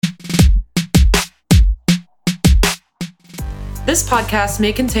This podcast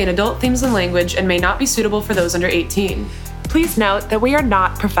may contain adult themes and language and may not be suitable for those under 18. Please note that we are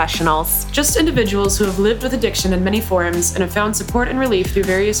not professionals. Just individuals who have lived with addiction in many forms and have found support and relief through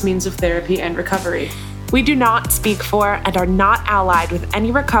various means of therapy and recovery. We do not speak for and are not allied with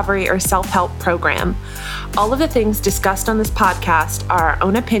any recovery or self-help program. All of the things discussed on this podcast are our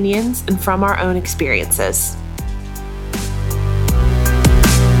own opinions and from our own experiences.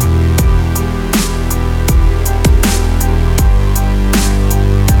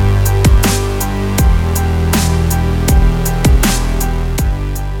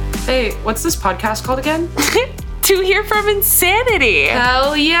 Hey, what's this podcast called again? To Hear From Insanity.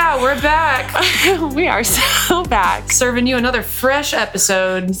 Hell yeah, we're back. We are so back. Serving you another fresh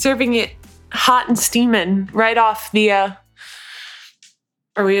episode. Serving it hot and steaming right off the Are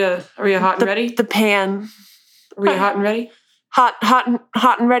we a hot and ready? the pan. Are we a hot and ready? Hot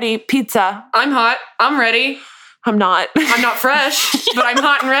and ready pizza. I'm hot. I'm ready. I'm not. I'm not fresh, but I'm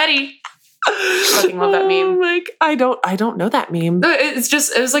hot and ready. Fucking love that meme. I don't know that meme.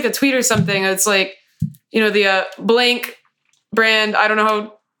 It was like a tweet or something. It's like, the blank brand, I don't know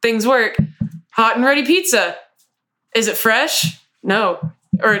how things work. Hot and ready pizza. Is it fresh? No.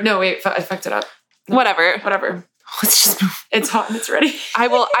 Or no, wait, I fucked it up. No, Whatever. Let's just move. It's hot and it's ready.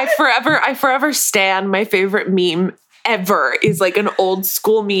 I forever stand. My favorite meme ever is like an old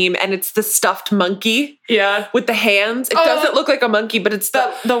school meme, and it's the stuffed monkey. Yeah. With the hands. It doesn't look like a monkey, but it's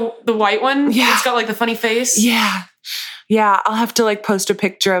the white one. Yeah. It's got like the funny face. Yeah. Yeah. I'll have to like post a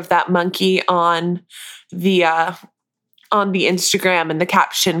picture of that monkey on the Instagram, and the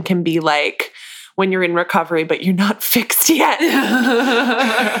caption can be like, when you're in recovery, but you're not fixed yet.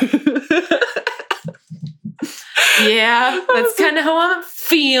 Yeah, that's kind of how I'm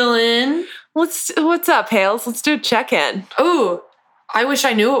feeling. What's up, Hales? Let's do a check-in. Oh, I wish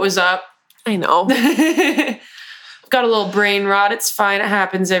I knew what was up. I know. Got a little brain rot. It's fine. It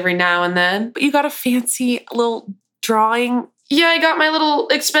happens every now and then. But you got a fancy little drawing. Yeah, I got my little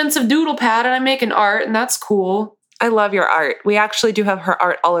expensive doodle pad and I'm making art, and that's cool. I love your art. We actually do have her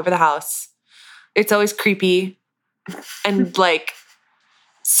art all over the house. It's always creepy and like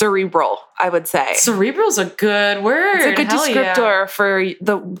cerebral, I would say. Cerebral's a good word. It's a good Hell descriptor for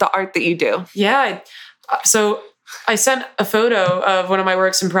the art that you do. Yeah. So I sent a photo of one of my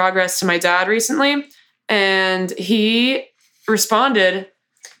works in progress to my dad recently, and he responded,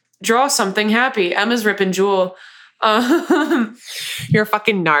 "Draw something happy. Emma's ripping Jewel." You're a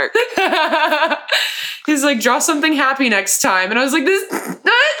fucking narc. He's like, "Draw something happy next time." And I was like,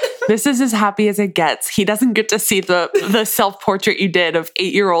 This is as happy as it gets. He doesn't get to see the self-portrait you did of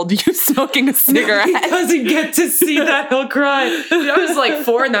 8-year-old you smoking a cigarette. He doesn't get to see that. He'll cry. I was like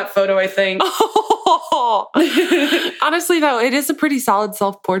 4 in that photo, I think. Oh. Honestly, though, it is a pretty solid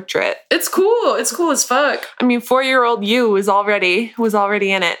self-portrait. It's cool. It's cool as fuck. I mean, 4-year-old you was already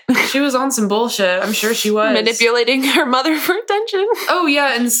in it. She was on some bullshit. I'm sure she was. Manipulating her mother for attention. Oh,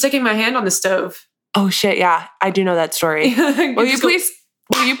 yeah, and sticking my hand on the stove. Oh, shit, yeah. I do know that story. Will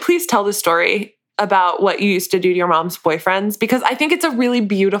you please tell the story about what you used to do to your mom's boyfriends? Because I think it's a really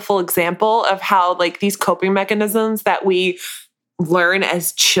beautiful example of how like these coping mechanisms that we learn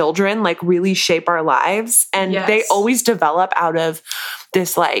as children like really shape our lives. And they always develop out of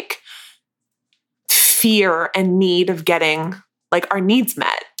this like fear and need of getting like our needs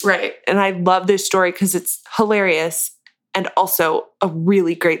met. Right. And I love this story because it's hilarious and also a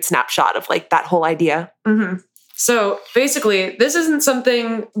really great snapshot of like that whole idea. Mm-hmm. So basically, this isn't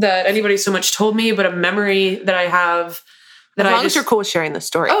something that anybody so much told me, but a memory that I have. That as long as you're cool with sharing the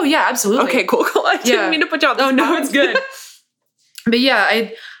story. Oh, yeah, absolutely. Okay, cool. I didn't mean to put you on the spot. No, it's good. But yeah,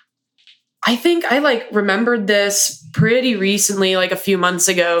 I think I like remembered this pretty recently, like a few months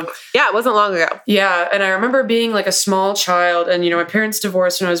ago. Yeah, it wasn't long ago. Yeah, and I remember being like a small child, and my parents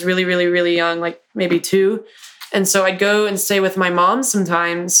divorced when I was really, really, really young, like maybe 2. And so I'd go and stay with my mom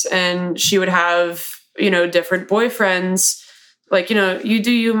sometimes, and she would have different boyfriends, like, you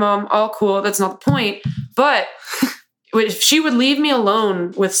do you, mom, all cool. That's not the point. But if she would leave me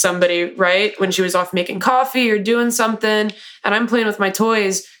alone with somebody, right, when she was off making coffee or doing something, and I'm playing with my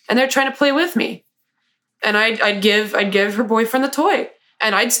toys, and they're trying to play with me, and I'd give her boyfriend the toy,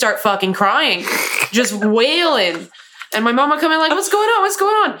 and I'd start fucking crying, just wailing. And my mom would come in like, what's going on? What's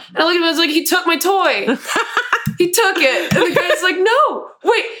going on? And I look at him, I was like, he took my toy. He took it. And the guy's like, no,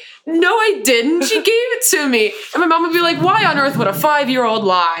 wait. No, I didn't. She gave it to me. And my mom would be like, why on earth would a 5-year-old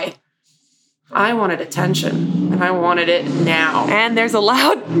lie? I wanted attention, and I wanted it now. And there's a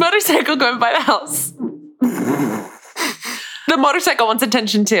loud motorcycle going by the house. The motorcycle wants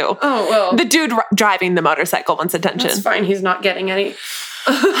attention too. Oh, well. The dude driving the motorcycle wants attention. That's fine. He's not getting any.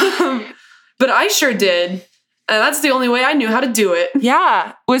 But I sure did. And that's the only way I knew how to do it.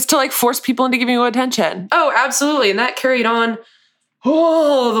 Yeah. Was to like force people into giving you attention. Oh, absolutely. And that carried on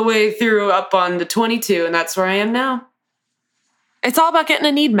all the way through up on to 22. And that's where I am now. It's all about getting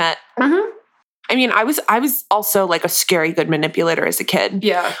a need met. Mm-hmm. I mean, I was also like a scary good manipulator as a kid.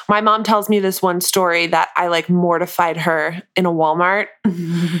 Yeah. My mom tells me this one story that I like mortified her in a Walmart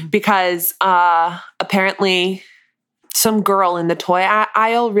because apparently some girl in the toy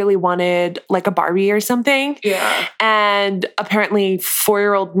aisle really wanted like a Barbie or something. Yeah. And apparently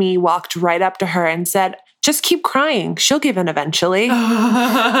 4-year-old me walked right up to her and said, just keep crying. She'll give in eventually.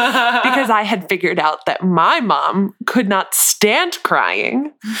 Because I had figured out that my mom could not stand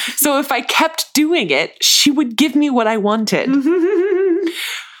crying. So if I kept doing it, she would give me what I wanted.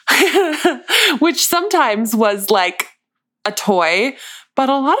 Which sometimes was like a toy, but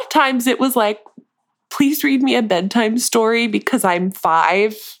a lot of times it was like, please read me a bedtime story because I'm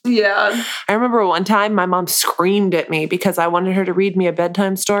 5. Yeah. I remember one time my mom screamed at me because I wanted her to read me a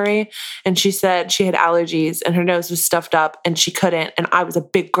bedtime story. And she said she had allergies and her nose was stuffed up and she couldn't. And I was a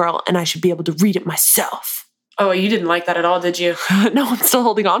big girl and I should be able to read it myself. Oh, you didn't like that at all, did you? No, I'm still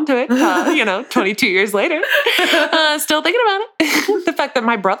holding on to it, 22 years later. Still thinking about it. The fact that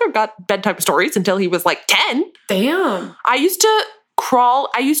my brother got bedtime stories until he was like 10. Damn. I used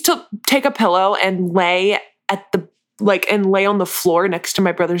to take a pillow and lay on the floor next to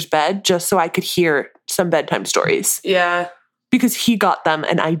my brother's bed just so I could hear some bedtime stories. Yeah. Because he got them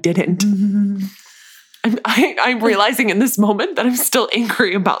and I didn't. I'm realizing in this moment that I'm still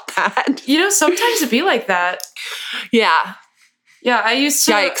angry about that. Sometimes it'd be like that. Yeah. Yeah, I used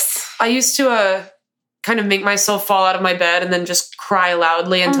to. Yikes. I used to kind of make myself fall out of my bed and then just cry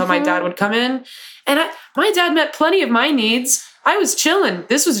loudly until my dad would come in. And my dad met plenty of my needs. I was chilling.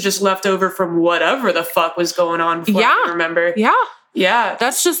 This was just left over from whatever the fuck was going on before I can remember. Yeah. Yeah.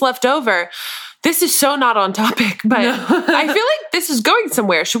 That's just left over. This is so not on topic, but I feel like this is going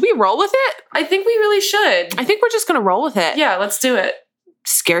somewhere. Should we roll with it? I think we really should. I think we're just going to roll with it. Yeah, let's do it.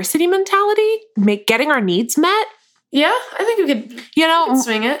 Scarcity mentality? Getting our needs met? Yeah, I think we could,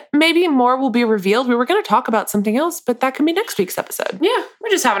 swing it. Maybe more will be revealed. We were going to talk about something else, but that can be next week's episode. Yeah, we're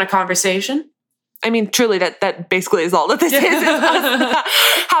just having a conversation. I mean, truly, that basically is all that this is us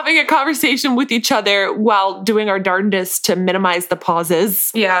having a conversation with each other while doing our darndest to minimize the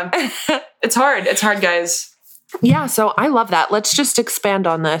pauses. Yeah. It's hard. It's hard, guys. Yeah, so I love that. Let's just expand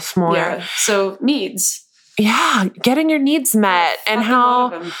on this more. Yeah, so needs. Yeah, getting your needs met and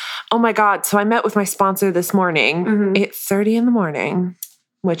how, oh my God. So I met with my sponsor this morning at 8:30 in the morning,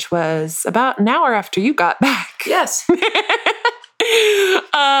 which was about an hour after you got back. Yes.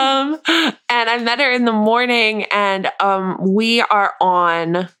 And I met her in the morning and we are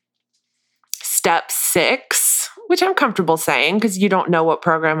on step 6, which I'm comfortable saying because you don't know what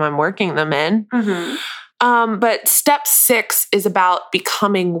program I'm working them in. But step 6 is about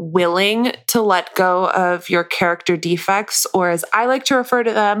becoming willing to let go of your character defects, or as I like to refer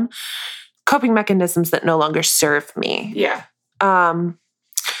to them, coping mechanisms that no longer serve me. Yeah.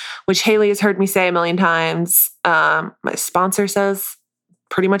 Which Haley has heard me say a million times. My sponsor says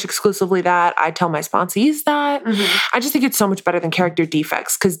pretty much exclusively that. I tell my sponsees that. I just think it's so much better than character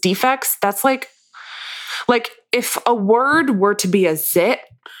defects, because defects, that's like if a word were to be a zit,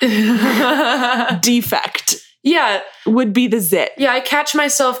 defect would be the zit. Yeah, I catch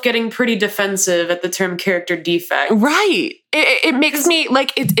myself getting pretty defensive at the term character defect. Right. It makes me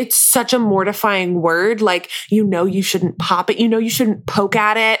like, it's such a mortifying word. Like, you shouldn't pop it. You shouldn't poke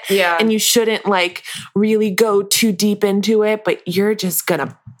at it. Yeah. And you shouldn't like really go too deep into it, but you're just going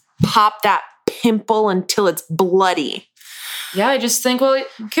to pop that pimple until it's bloody. Yeah, I just think, well,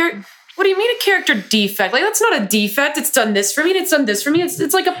 what do you mean a character defect? Like, that's not a defect. It's done this for me and it's done this for me.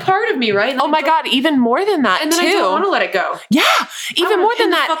 It's like a part of me, right? Oh my God, even more than that, and then too. I don't want to let it go. Yeah, even more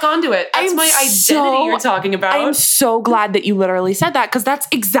than that. Fuck onto it. That's my identity you're talking about. I'm so glad that you literally said that, because that's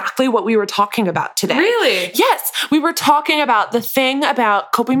exactly what we were talking about today. Really? Yes, we were talking about the thing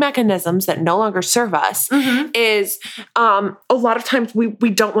about coping mechanisms that no longer serve us is a lot of times we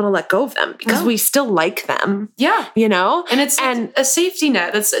don't want to let go of them because we still like them. Yeah. And it's a safety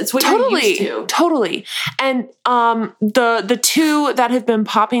net. It's what you're used to. Totally. And the two that have been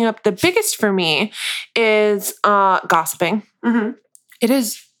popping up the biggest for me is gossiping. It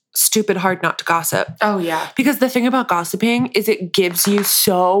is stupid hard not to gossip. Oh, yeah. Because the thing about gossiping is it gives you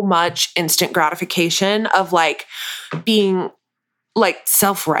so much instant gratification of like being like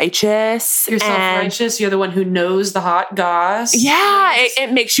self-righteous. You're self-righteous. You're the one who knows the hot goss. Yeah.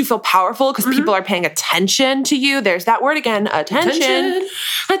 It makes you feel powerful because people are paying attention to you. There's that word again. Attention.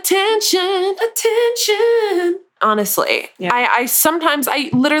 honestly. Yeah. I sometimes,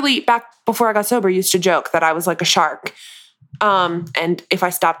 literally, back before I got sober, used to joke that I was like a shark. And if I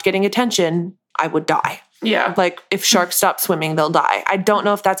stopped getting attention, I would die. Yeah. Like, if sharks stop swimming, they'll die. I don't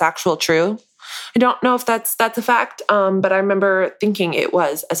know if that's actual true. I don't know if that's a fact. But I remember thinking it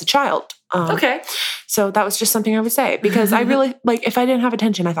was as a child. Okay. So that was just something I would say, because I really, like, if I didn't have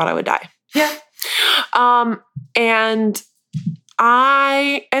attention, I thought I would die. Yeah. And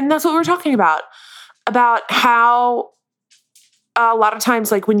that's what we're talking about how a lot of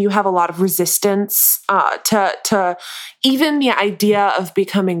times, like, when you have a lot of resistance to even the idea of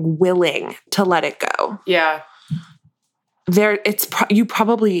becoming willing to let it go. Yeah. You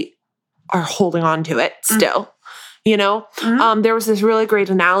probably are holding on to it still. You know, there was this really great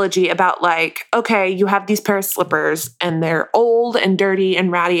analogy about, like, okay, you have these pair of slippers and they're old and dirty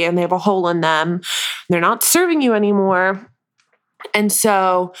and ratty and they have a hole in them. They're not serving you anymore. And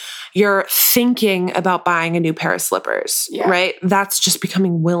so you're thinking about buying a new pair of slippers, right? That's just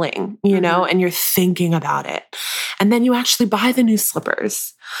becoming willing, you know, and you're thinking about it. And then you actually buy the new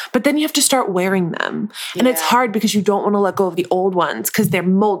slippers, but then you have to start wearing them. And it's hard because you don't want to let go of the old ones because they're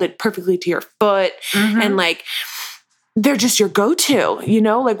molded perfectly to your foot. And, like, they're just your go-to, you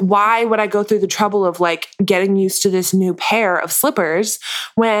know? Like, why would I go through the trouble of, like, getting used to this new pair of slippers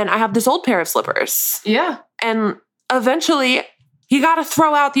when I have this old pair of slippers? Yeah. And eventually you got to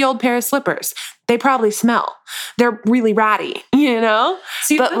throw out the old pair of slippers. They probably smell. They're really ratty, you know?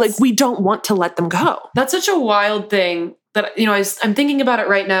 But, like, we don't want to let them go. That's such a wild thing that, you know, I'm thinking about it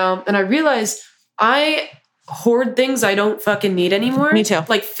right now, and I realize I hoard things I don't fucking need anymore. Me too.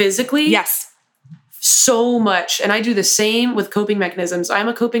 Like, physically. Yes. So much. And I do the same with coping mechanisms. I'm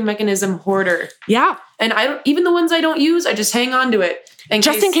a coping mechanism hoarder. Yeah. And even the ones I don't use, I just hang on to it. In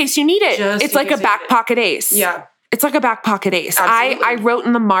case you need it. It's like a back pocket ace. Yeah. It's like a back pocket ace. Absolutely. I wrote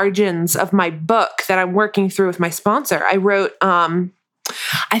in the margins of my book that I'm working through with my sponsor. I wrote,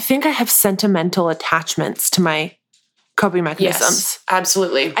 I think I have sentimental attachments to my coping mechanisms. Yes,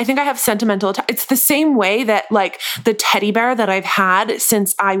 absolutely. I think I have sentimental. It's the same way that, like, the teddy bear that I've had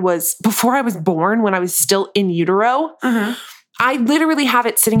since before I was born, when I was still in utero. I literally have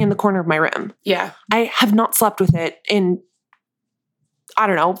it sitting in the corner of my room. Yeah. I have not slept with it in, I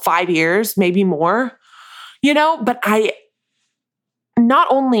don't know, 5 years, maybe more, you know, but not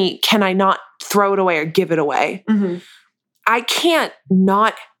only can I not throw it away or give it away, I can't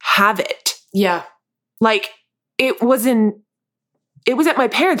not have it. Yeah. Like, it was at my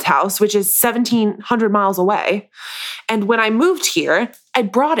parents' house, which is 1,700 miles away. And when I moved here, I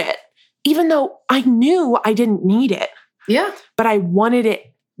brought it, even though I knew I didn't need it. Yeah. But I wanted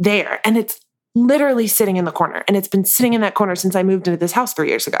it there. And it's literally sitting in the corner. And it's been sitting in that corner since I moved into this house 3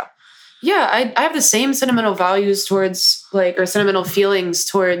 years ago. Yeah. I have the same sentimental values towards, like, or sentimental feelings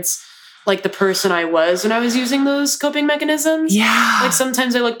towards, like, the person I was when I was using those coping mechanisms. Yeah. Like,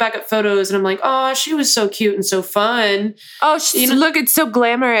 sometimes I look back at photos and I'm like, oh, she was so cute and so fun. Oh, look, it's so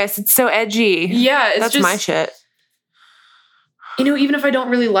glamorous. It's so edgy. Yeah. That's my shit. You know, even if I don't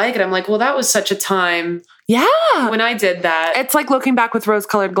really like it, I'm like, well, that was such a time. Yeah. When I did that. It's like looking back with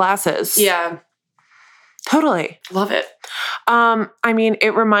rose-colored glasses. Yeah. Totally. Love it. I mean,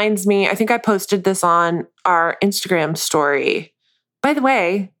 it reminds me, I think I posted this on our Instagram story. By the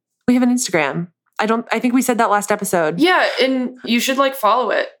way, we have an Instagram. I think we said that last episode. Yeah, and you should, like,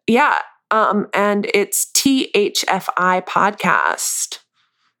 follow it. Yeah. And it's THFI Podcast.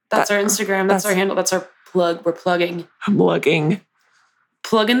 That's our Instagram. That's our handle. That's our plug. We're plugging. I'm plugging.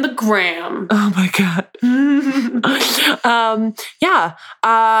 Plugging the gram. Oh my God. Yeah.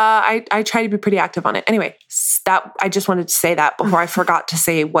 I try to be pretty active on it. Anyway, I just wanted to say that before I forgot to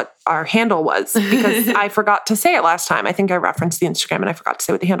say what our handle was, because I forgot to say it last time. I think I referenced the Instagram and I forgot to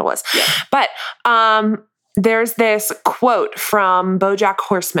say what the handle was. Yeah. But there's this quote from BoJack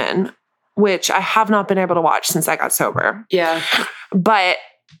Horseman, which I have not been able to watch since I got sober. Yeah. But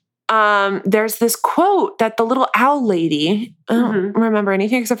there's this quote that the little owl lady, I don't remember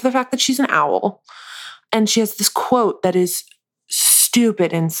anything except for the fact that she's an owl. And she has this quote that is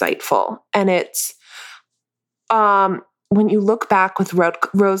stupid insightful. And it's, when you look back with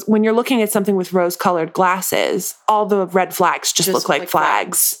when you're looking at something with rose-colored glasses, all the red flags just look like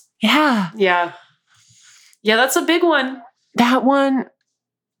flags. Yeah. Yeah. Yeah, that's a big one. That one,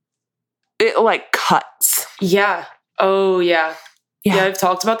 it, like, cuts. Yeah. Oh, yeah. Yeah, I've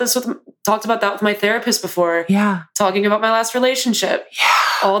talked about that with my therapist before. Yeah. Talking about my last relationship. Yeah.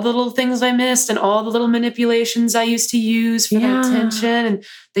 All the little things I missed and all the little manipulations I used to use for that attention. And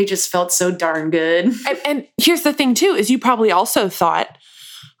they just felt so darn good. And here's the thing too, is you probably also thought,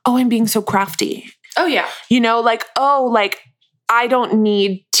 oh, I'm being so crafty. Oh, yeah. You know, like, oh, like, I don't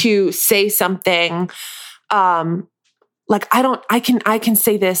need to say something like, I can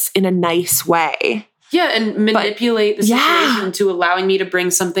say this in a nice way. Yeah, and manipulate the situation into allowing me to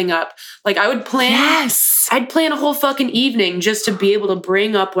bring something up. Like I would plan, I'd plan a whole fucking evening just to be able to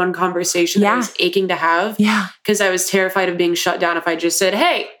bring up one conversation that I was aching to have. Yeah. Because I was terrified of being shut down if I just said,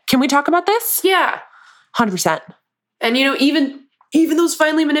 hey. Can we talk about this? Yeah. 100%. And even those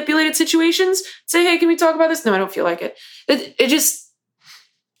finally manipulated situations, say, hey, can we talk about this? No, I don't feel like it. It just,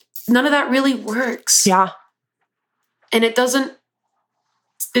 none of that really works. Yeah. And it doesn't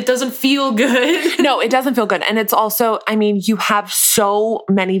feel good. No, it doesn't feel good. And it's also, I mean, you have so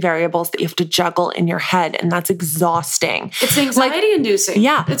many variables that you have to juggle in your head, and that's exhausting. It's anxiety inducing.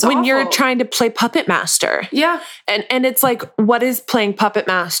 Yeah. It's when awful. You're trying to play puppet master. Yeah. And it's like, what is playing puppet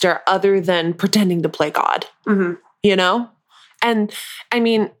master other than pretending to play God? Mm-hmm. You know? And I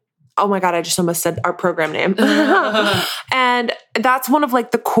mean, oh my God, I just almost said our program name. And that's one of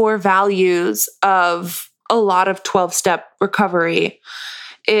like the core values of a lot of 12-step recovery,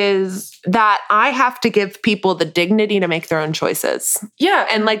 is that I have to give people the dignity to make their own choices. Yeah.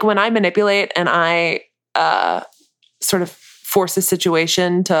 And like when I manipulate and I sort of force a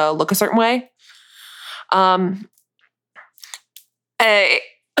situation to look a certain way, I'm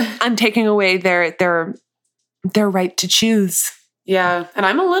taking away their right to choose. Yeah. And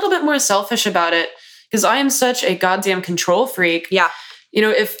I'm a little bit more selfish about it because I am such a goddamn control freak. Yeah. You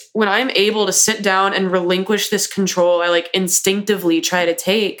know, when I'm able to sit down and relinquish this control I like instinctively try to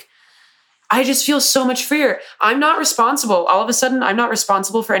take, I just feel so much freer. I'm not responsible. All of a sudden, I'm not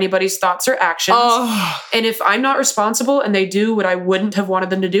responsible for anybody's thoughts or actions. Oh. And if I'm not responsible and they do what I wouldn't have wanted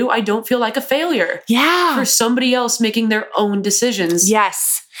them to do, I don't feel like a failure. Yeah. For somebody else making their own decisions.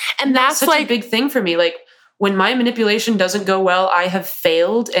 Yes. And that's such like a big thing for me. Like when my manipulation doesn't go well, I have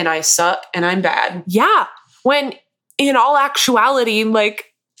failed and I suck and I'm bad. Yeah. When in all actuality, like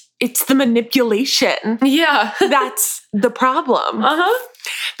it's the manipulation. Yeah. That's the problem. Uh-huh.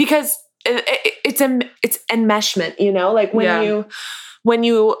 Because it's enmeshment, you know, like when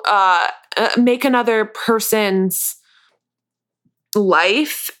you make another person's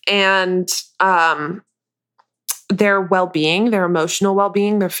life and their well-being, their emotional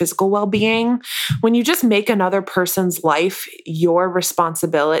well-being, their physical well-being, when you just make another person's life your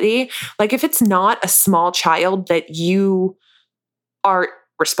responsibility, like if it's not a small child that you are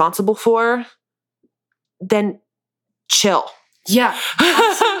responsible for, then chill. Yeah.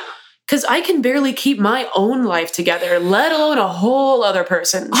 Because I can barely keep my own life together, let alone a whole other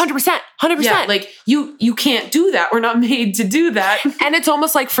person's. 100%. Yeah, like you can't do that. We're not made to do that. And it's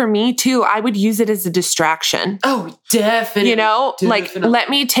almost like for me too, I would use it as a distraction. Oh, definitely. You know, like let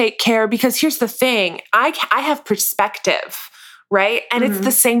me take care, because here's the thing. I have perspective, right? And it's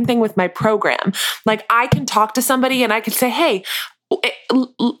the same thing with my program. Like I can talk to somebody and I can say, hey,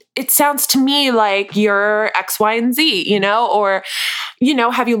 it sounds to me like you're X, Y, and Z, you know, or, you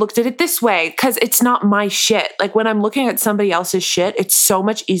know, have you looked at it this way? Because it's not my shit. Like when I'm looking at somebody else's shit, it's so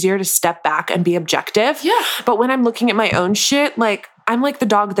much easier to step back and be objective. Yeah. But when I'm looking at my own shit, like I'm like the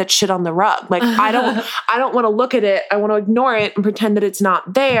dog that shit on the rug. Like I don't want to look at it. I want to ignore it and pretend that it's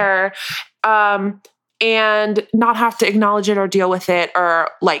not there. And not have to acknowledge it or deal with it or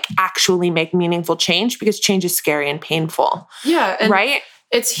like actually make meaningful change, because change is scary and painful. Yeah. And right?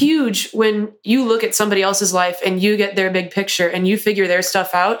 It's huge when you look at somebody else's life and you get their big picture and you figure their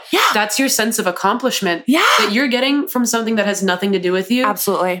stuff out. Yeah. That's your sense of accomplishment. Yeah. That you're getting from something that has nothing to do with you.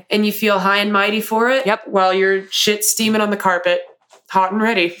 Absolutely. And you feel high and mighty for it. Yep. While your shit's steaming on the carpet, hot and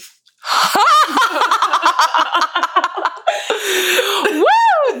ready. Woo!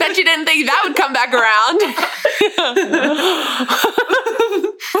 Bet you didn't think that would come back around.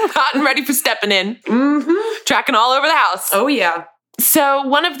 Hot and ready for stepping in. Mm-hmm. Tracking all over the house. Oh, yeah. So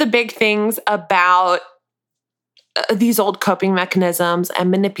one of the big things about these old coping mechanisms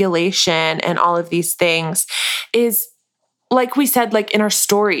and manipulation and all of these things is, like we said, like in our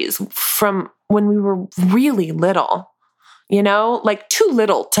stories from when we were really little. You know, like too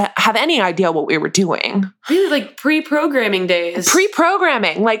little to have any idea what we were doing. Really, like pre-programming days.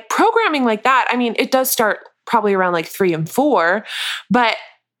 Pre-programming, like programming like that. I mean, it does start probably around like 3 and 4, but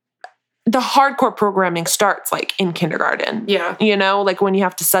the hardcore programming starts like in kindergarten. Yeah. You know, like when you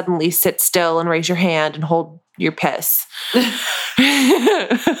have to suddenly sit still and raise your hand and hold your piss.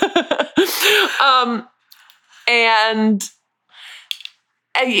 And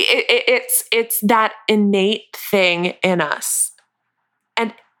it's that innate thing in us.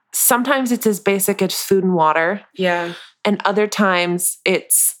 And sometimes it's as basic as food and water. Yeah. And other times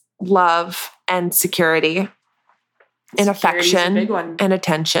it's love and security and affection and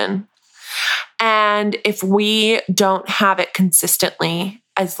attention. And if we don't have it consistently,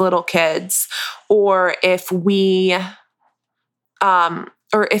 as little kids, or if we,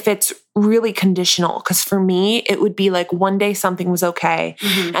 or if it's really conditional. Because for me, it would be like one day something was okay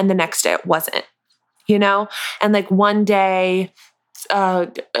and the next day it wasn't, you know? And like one day,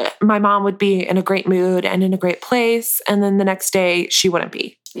 my mom would be in a great mood and in a great place. And then the next day she wouldn't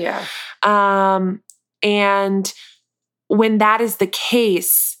be. Yeah. And when that is the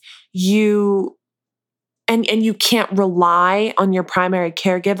case, you can't rely on your primary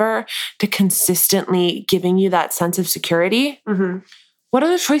caregiver to consistently giving you that sense of security. What are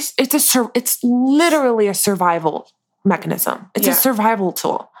the choices? It's literally a survival mechanism. It's a survival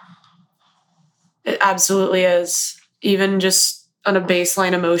tool. It absolutely is. Even just on a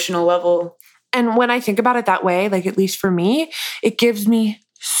baseline emotional level. And when I think about it that way, like at least for me, it gives me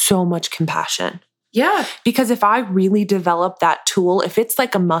so much compassion. Yeah. Because if I really develop that tool, if it's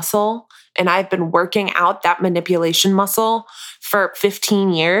like a muscle and I've been working out that manipulation muscle for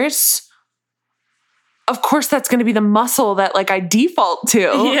 15 years, of course that's going to be the muscle that like I default to.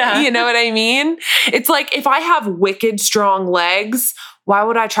 Yeah. You know what I mean? It's like if I have wicked strong legs, why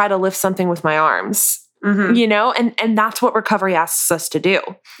would I try to lift something with my arms? You know? And that's what recovery asks us to do.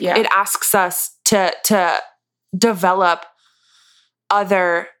 Yeah. It asks us to develop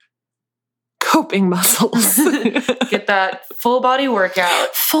other coping muscles. Get that full body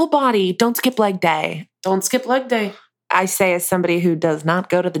workout. Full body. Don't skip leg day. Don't skip leg day. I say as somebody who does not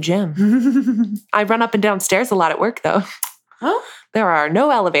go to the gym. I run up and down stairs a lot at work though. Well, there are no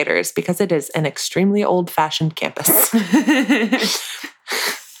elevators because it is an extremely old-fashioned campus.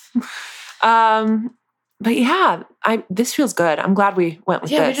 But yeah, this feels good. I'm glad we went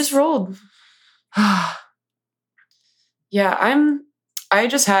with this. Yeah, we just rolled. Yeah, I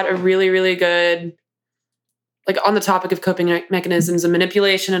just had a really, really good, like on the topic of coping mechanisms and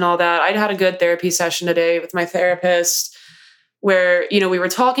manipulation and all that, I'd had a good therapy session today with my therapist where, you know, we were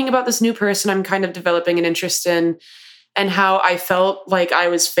talking about this new person I'm kind of developing an interest in and how I felt like I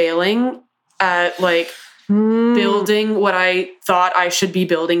was failing at like building what I thought I should be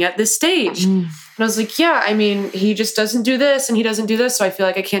building at this stage. And I was like, yeah, I mean, he just doesn't do this and he doesn't do this. So I feel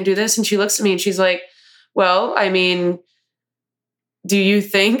like I can't do this. And she looks at me and she's like, well, I mean, do you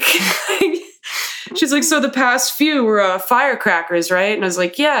think? She's like, so the past few were firecrackers, right? And I was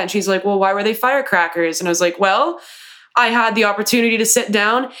like, yeah. And she's like, well, why were they firecrackers? And I was like, well, I had the opportunity to sit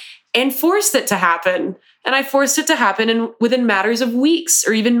down and force it to happen. And I forced it to happen within matters of weeks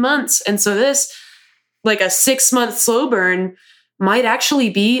or even months. And so this, like a 6-month slow burn, might actually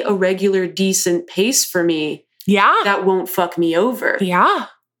be a regular, decent pace for me. Yeah. That won't fuck me over. Yeah.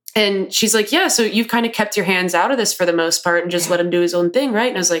 And she's like, yeah, so you've kind of kept your hands out of this for the most part and just let him do his own thing, right?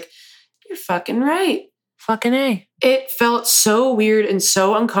 And I was like, you're fucking right. Fucking A. It felt so weird and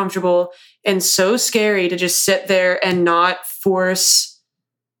so uncomfortable and so scary to just sit there and not force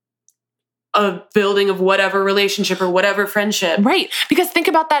a building of whatever relationship or whatever friendship. Right. Because think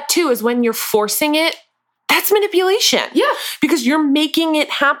about that too, is when you're forcing it, that's manipulation. Yeah. Because you're making it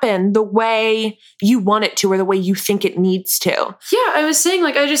happen the way you want it to or the way you think it needs to. Yeah. I was saying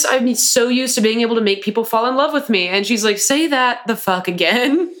like, I'm so used to being able to make people fall in love with me. And she's like, say that the fuck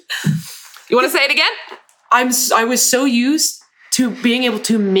again. You want to say it again? I was so used to being able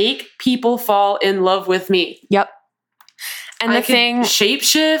to make people fall in love with me. Yep. And I could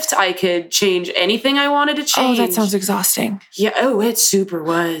shapeshift. I could change anything I wanted to change. Oh, that sounds exhausting. Yeah. Oh, it super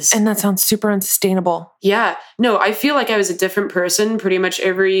was. And that sounds super unsustainable. Yeah. No, I feel like I was a different person pretty much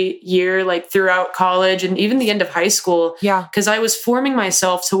every year, like throughout college and even the end of high school. Yeah. Because I was forming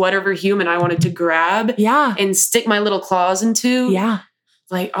myself to whatever human I wanted to grab. Yeah. And stick my little claws into. Yeah.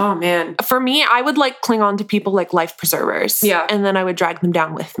 Like, oh man. For me, I would like cling on to people like life preservers. Yeah. And then I would drag them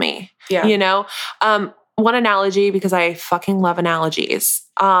down with me. Yeah. You know? One analogy, because I fucking love analogies,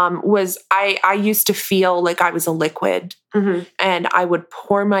 was I used to feel like I was a liquid and I would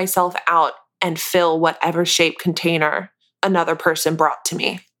pour myself out and fill whatever shape container another person brought to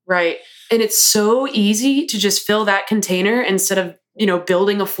me. Right. And it's so easy to just fill that container instead of, you know,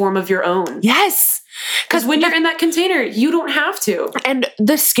 building a form of your own. Yes. Because when you're in that container, you don't have to. And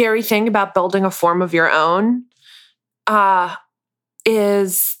the scary thing about building a form of your own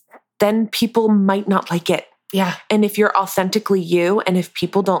is then people might not like it. Yeah. And if you're authentically you and if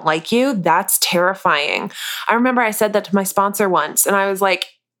people don't like you, that's terrifying. I remember I said that to my sponsor once and I was like,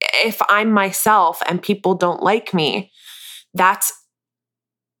 if I'm myself and people don't like me, that's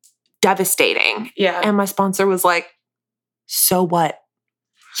devastating. Yeah. And my sponsor was like, so what?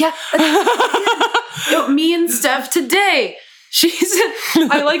 Yeah. Me and Steph today.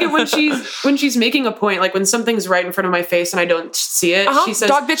 I like it when she's making a point, like when something's right in front of my face and I don't see it. She says,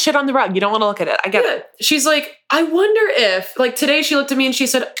 dog that shit on the rug. You don't want to look at it. I get it. She's like, I wonder if, like today she looked at me and she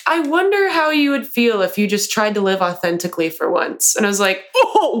said, I wonder how you would feel if you just tried to live authentically for once. And I was like,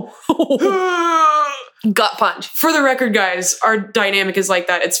 gut punch. For the record, guys, our dynamic is like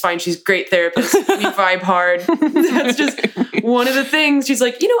that. It's fine. She's a great therapist. We vibe hard. That's just one of the things. She's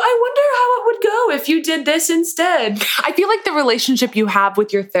like, I wonder how it would go if you did this instead. I feel like the relationship you have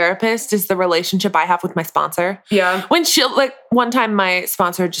with your therapist is the relationship I have with my sponsor. Yeah. When one time my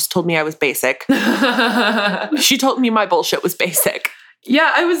sponsor just told me I was basic. She told me my bullshit was basic.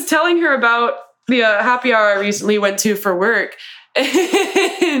 Yeah, I was telling her about the happy hour I recently went to for work.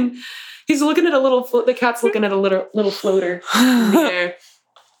 And he's looking at the cat's looking at a little floater in the air.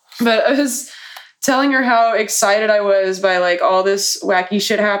 But I was telling her how excited I was by like all this wacky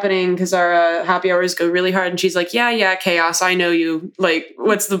shit happening because our happy hours go really hard. And she's like, yeah, chaos. I know you. Like,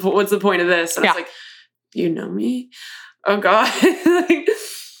 what's the point of this? And I was like, you know me? Oh God.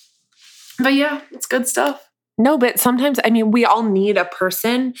 But yeah, it's good stuff. No, but sometimes, we all need a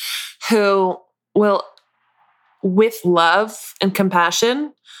person who will, with love and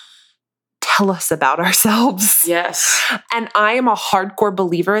compassion, tell us about ourselves. Yes. And I am a hardcore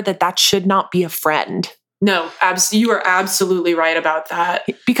believer that should not be a friend. No, you are absolutely right about that.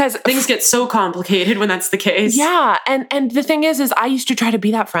 Because things get so complicated when that's the case. Yeah. And the thing is I used to try to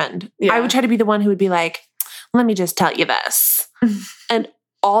be that friend. Yeah. I would try to be the one who would be like, let me just tell you this. And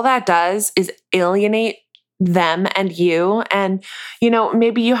all that does is alienate them and you. And,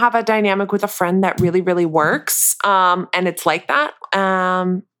 maybe you have a dynamic with a friend that really, really works. And it's like that.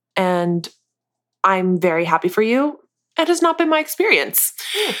 And I'm very happy for you. It has not been my experience.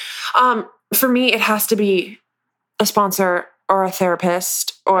 For me, it has to be a sponsor or a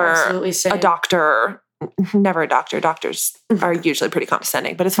therapist or a doctor. Never a doctor. Doctors are usually pretty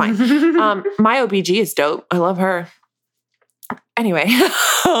condescending, but it's fine. My OBG is dope. I love her. Anyway.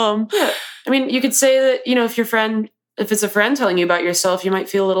 You could say that, if it's a friend telling you about yourself, you might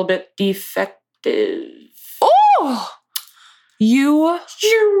feel a little bit defective. Oh! You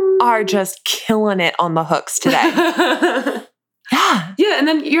are just killing it on the hooks today. Yeah. Yeah, and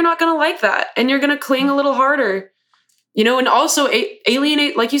then you're not going to like that. And you're going to cling a little harder. And also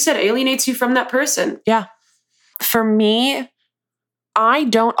alienate, like you said, alienates you from that person. Yeah. For me, I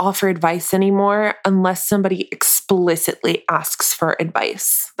don't offer advice anymore unless somebody explicitly asks for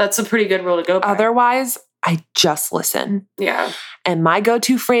advice. That's a pretty good rule to go by. Otherwise, I just listen. Yeah. And my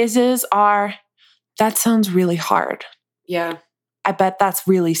go-to phrases are, that sounds really hard. Yeah. I bet that's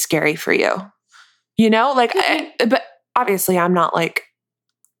really scary for you. But obviously I'm not like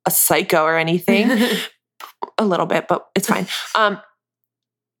a psycho or anything. A little bit, but it's fine.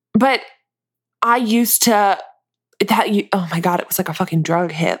 But I used to, oh my God, it was like a fucking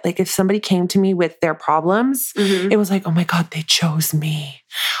drug hit. Like if somebody came to me with their problems, it was like, oh my God, they chose me.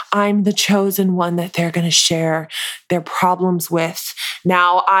 I'm the chosen one that they're going to share their problems with.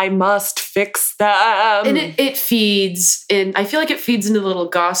 Now I must fix them. And it feeds in, I feel like it feeds into the little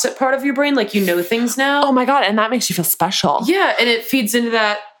gossip part of your brain. Like, things now. Oh my God. And that makes you feel special. Yeah. And it feeds into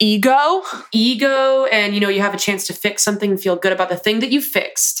that ego. And, you have a chance to fix something and feel good about the thing that you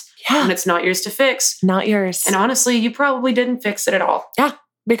fixed. Yeah. And it's not yours to fix. Not yours. And honestly, you probably didn't fix it at all. Yeah.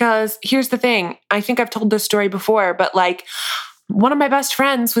 Because here's the thing. I think I've told this story before, but like one of my best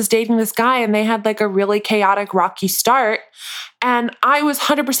friends was dating this guy and they had like a really chaotic, rocky start. And I was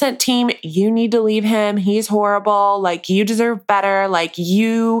 100% team, you need to leave him. He's horrible. Like you deserve better. Like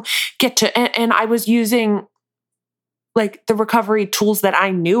you get to, and I was using like the recovery tools that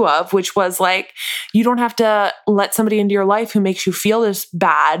I knew of, which was like, you don't have to let somebody into your life who makes you feel this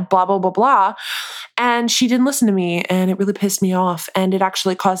bad, blah, blah, blah, blah. And she didn't listen to me and it really pissed me off. And it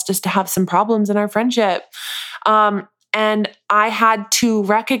actually caused us to have some problems in our friendship. And I had to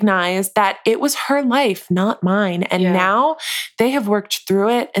recognize that it was her life, not mine. And now they have worked through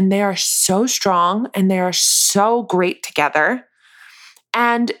it and they are so strong and they are so great together.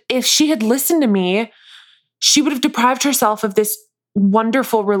 And if she had listened to me, she would have deprived herself of this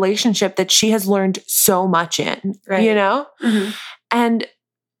wonderful relationship that she has learned so much in, right. Mm-hmm. And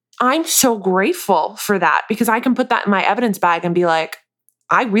I'm so grateful for that because I can put that in my evidence bag and be like,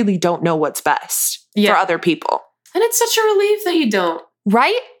 I really don't know what's best for other people. And it's such a relief that you don't.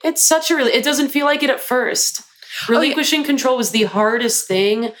 Right? It's such a relief. It doesn't feel like it at first. Relinquishing control was the hardest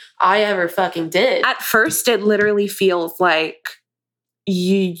thing I ever fucking did. At first, it literally feels like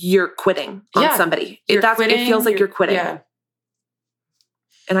you're quitting on somebody. It feels like you're quitting. Yeah.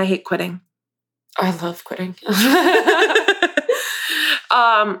 And I hate quitting. I love quitting.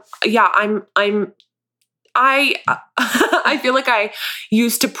 I feel like I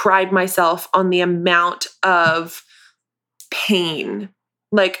used to pride myself on the amount of pain,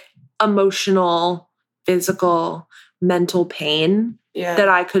 like emotional, physical, mental pain that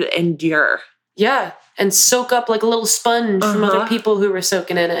I could endure. Yeah. And soak up like a little sponge from other people who were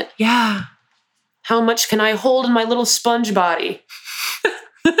soaking in it. Yeah. How much can I hold in my little sponge body?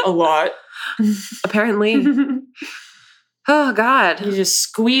 A lot. Apparently. Oh, God. You just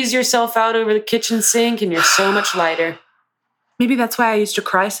squeeze yourself out over the kitchen sink and you're so much lighter. Maybe that's why I used to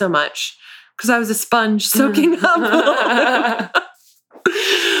cry so much. Because I was a sponge soaking up.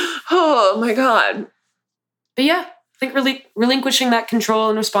 Oh, my God. But yeah, I think relinquishing that control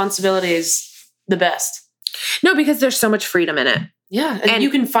and responsibility is the best. No, because there's so much freedom in it. Yeah. And you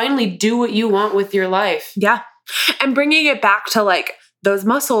can finally do what you want with your life. Yeah. And bringing it back to like those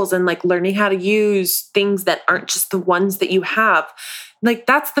muscles and like learning how to use things that aren't just the ones that you have. Like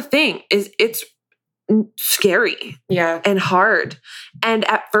that's the thing is it's scary and hard. And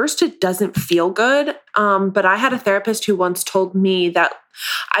at first it doesn't feel good. But I had a therapist who once told me that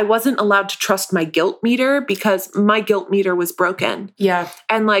I wasn't allowed to trust my guilt meter because my guilt meter was broken. Yeah.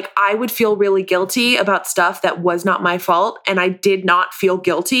 And like, I would feel really guilty about stuff that was not my fault. And I did not feel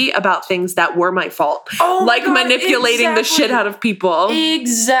guilty about things that were my fault. Oh like God, manipulating the shit out of people.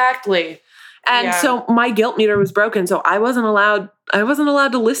 Exactly. And so my guilt meter was broken. So I wasn't allowed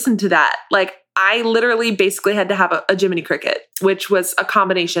to listen to that. Like I literally basically had to have a Jiminy Cricket, which was a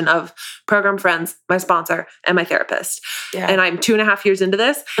combination of Program Friends, my sponsor, and my therapist. Yeah. And I'm 2.5 years into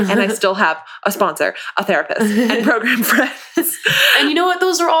this, and I still have a sponsor, a therapist, and Program Friends. And you know what?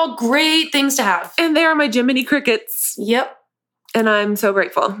 Those are all great things to have. And they are my Jiminy Crickets. Yep. And I'm so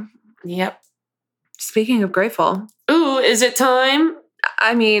grateful. Yep. Speaking of grateful. Ooh, is it time?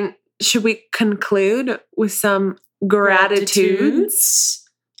 I mean, should we conclude with some gratitudes?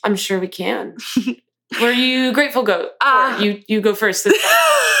 I'm sure we can. Were you grateful goat? You go first this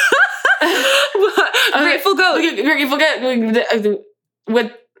time. Grateful goat. Grateful goat.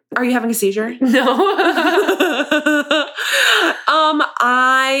 What? Are you having a seizure? No.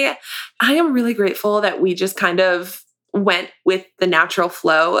 I am really grateful that we just kind of went with the natural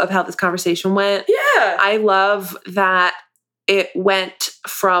flow of how this conversation went. Yeah. I love that it went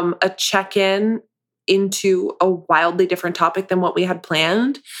from a check-in into a wildly different topic than what we had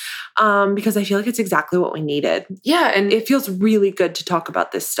planned, because I feel like it's exactly what we needed. Yeah, and it feels really good to talk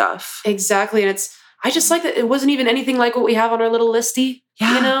about this stuff. Exactly, and I just like that it wasn't even anything like what we have on our little listy.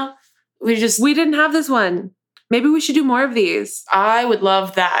 Yeah. You know? We didn't have this one. Maybe we should do more of these. I would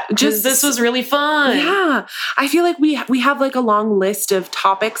love that. Just this was really fun. Yeah. I feel like we have like a long list of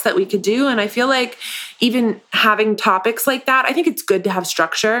topics that we could do. And I feel like even having topics like that, I think it's good to have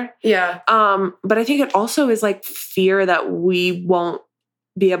structure. Yeah. But I think it also is like fear that we won't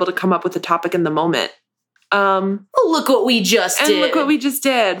be able to come up with a topic in the moment. Look what we just did. And look what we just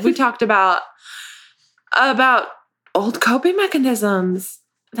did. We talked about old coping mechanisms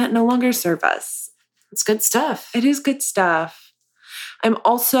that no longer serve us. It's good stuff. It is good stuff. I'm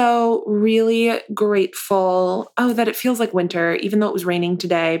also really grateful, that it feels like winter, even though it was raining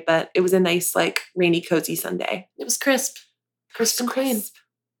today, but it was a nice, like, rainy, cozy Sunday. It was crisp. Crisp and clean.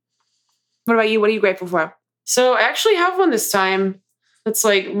 What about you? What are you grateful for? So I actually have one this time that's,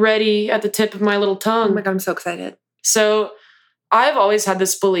 like, ready at the tip of my little tongue. Oh my God, I'm so excited. So I've always had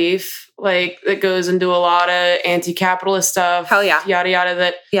this belief, like, that goes into a lot of anti-capitalist stuff. Hell yeah. Yada, yada,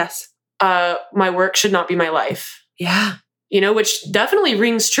 that... Yes. My work should not be my life. Yeah. You know, which definitely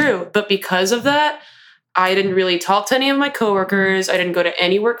rings true. But because of that, I didn't really talk to any of my coworkers. I didn't go to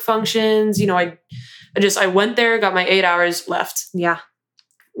any work functions. You know, I went there, got my 8 hours, left. Yeah.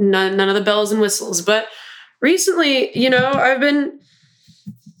 None of the bells and whistles. But recently, you know, I've been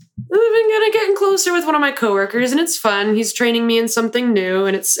kind of getting closer with one of my coworkers, and it's fun. He's training me in something new,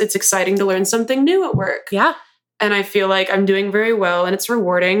 and it's exciting to learn something new at work. Yeah. And I feel like I'm doing very well, and it's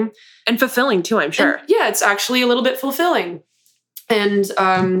rewarding. And fulfilling too, I'm sure. And yeah, it's actually a little bit fulfilling. And,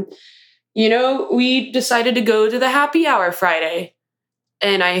 you know, we decided to go to the happy hour Friday.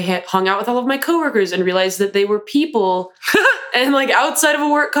 And I hung out with all of my coworkers and realized that they were people. And like outside of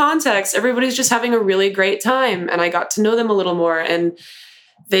a work context, everybody's just having a really great time. And I got to know them a little more. And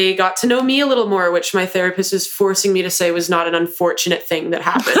they got to know me a little more, which my therapist is forcing me to say was not an unfortunate thing that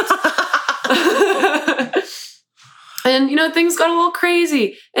happened. And, you know, things got a little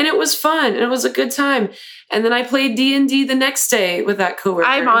crazy, and it was fun, and it was a good time. And then I played D&D the next day with that coworker.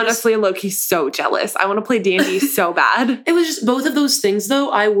 I'm honestly low-key so jealous. I want to play D&D so bad. It was just both of those things, though,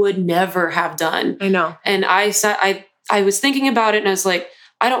 I would never have done. I know. And I was thinking about it, and I was like,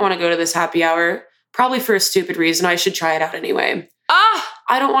 I don't want to go to this happy hour, probably for a stupid reason. I should try it out anyway.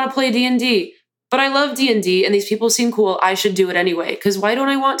 I don't want to play D&D. but I love D&D and these people seem cool. I should do it anyway. Because why don't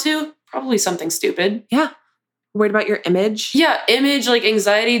I want to? Probably something stupid. Yeah. Worried about your image? Yeah, image, like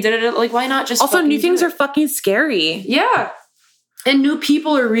anxiety, like why not just also new things are fucking scary. Yeah. And new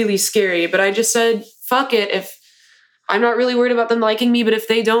people are really scary, but I just said, fuck it. If I'm not really worried about them liking me, but if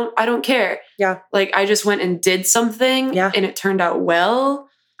they don't, I don't care. Yeah. Like I just went and did something and it turned out well.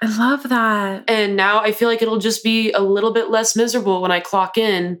 I love that. And now I feel like it'll just be a little bit less miserable when I clock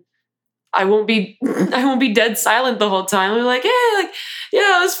in. I won't be dead silent the whole time. I'll be like, hey, like,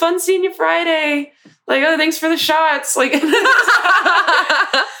 yeah, it was fun seeing you Friday. Like, oh, thanks for the shots. Like,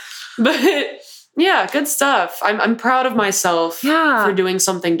 but yeah, good stuff. I'm proud of myself for doing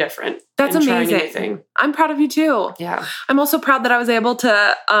something different. That's amazing. I'm proud of you too. Yeah. I'm also proud that I was able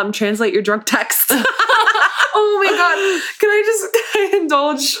to translate your drunk text. Oh my God. Can I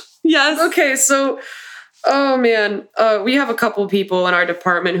indulge? Yes. Okay. So, oh man, we have a couple people in our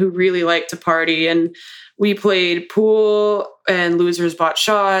department who really like to party, and we played pool and losers bought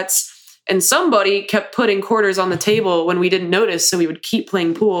shots, and somebody kept putting quarters on the table when we didn't notice. So we would keep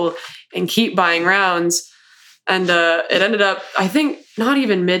playing pool and keep buying rounds. And it ended up, I think, not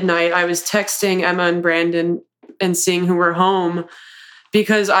even midnight. I was texting Emma and Brandon and seeing who were home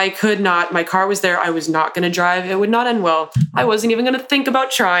because I could not, my car was there. I was not going to drive. It would not end well. I wasn't even going to think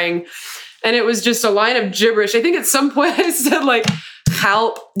about trying. And it was just a line of gibberish. I think at some point I said like,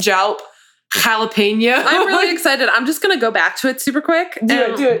 halp, jalp, jalapeno. I'm really excited. I'm just going to go back to it super quick.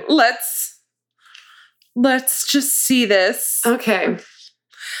 Do it. Let's just see this. Okay.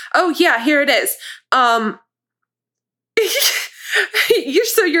 Oh yeah, here it is.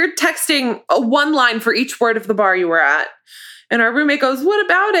 You're texting one line for each word of the bar you were at. And our roommate goes, what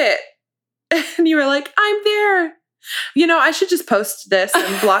about it? And you were like, I'm there. You know, I should just post this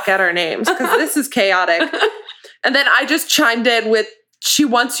and block out our names because this is chaotic. And then I just chimed in with, she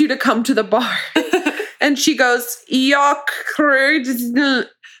wants you to come to the bar. And she goes, yuck.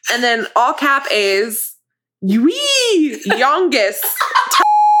 And then all cap A's, youngest,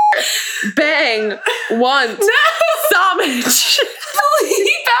 bang, once, Samich.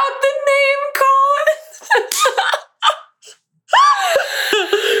 Leave out the name, Colin.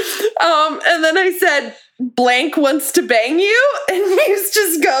 And then I said, blank wants to bang you, and you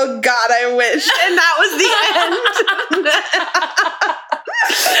just go, God, I wish. And that was the end.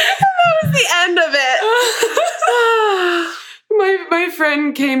 That was the end of it. My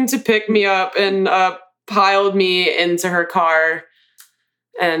friend came to pick me up and piled me into her car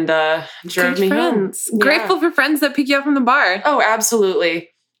and drove me home. Yeah. Grateful for friends that pick you up from the bar. Oh, absolutely.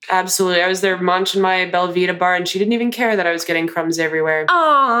 Absolutely. I was there munching my Belvita bar and she didn't even care that I was getting crumbs everywhere.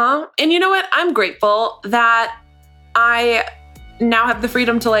 Aw. And you know what? I'm grateful that I now have the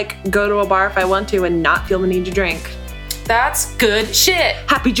freedom to like go to a bar if I want to and not feel the need to drink. That's good shit.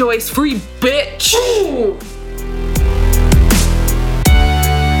 Happy Joy is free, bitch. Ooh.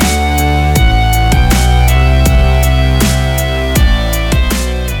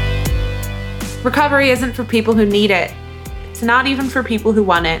 Recovery isn't for people who need it. It's not even for people who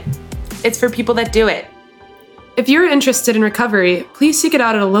want it. It's for people that do it. If you're interested in recovery, please seek it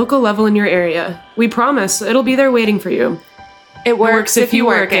out at a local level in your area. We promise it'll be there waiting for you. It works if you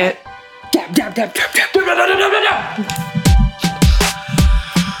work it. Dab, dab, dab, dab, dab, dab, dab, dab, dab, dab.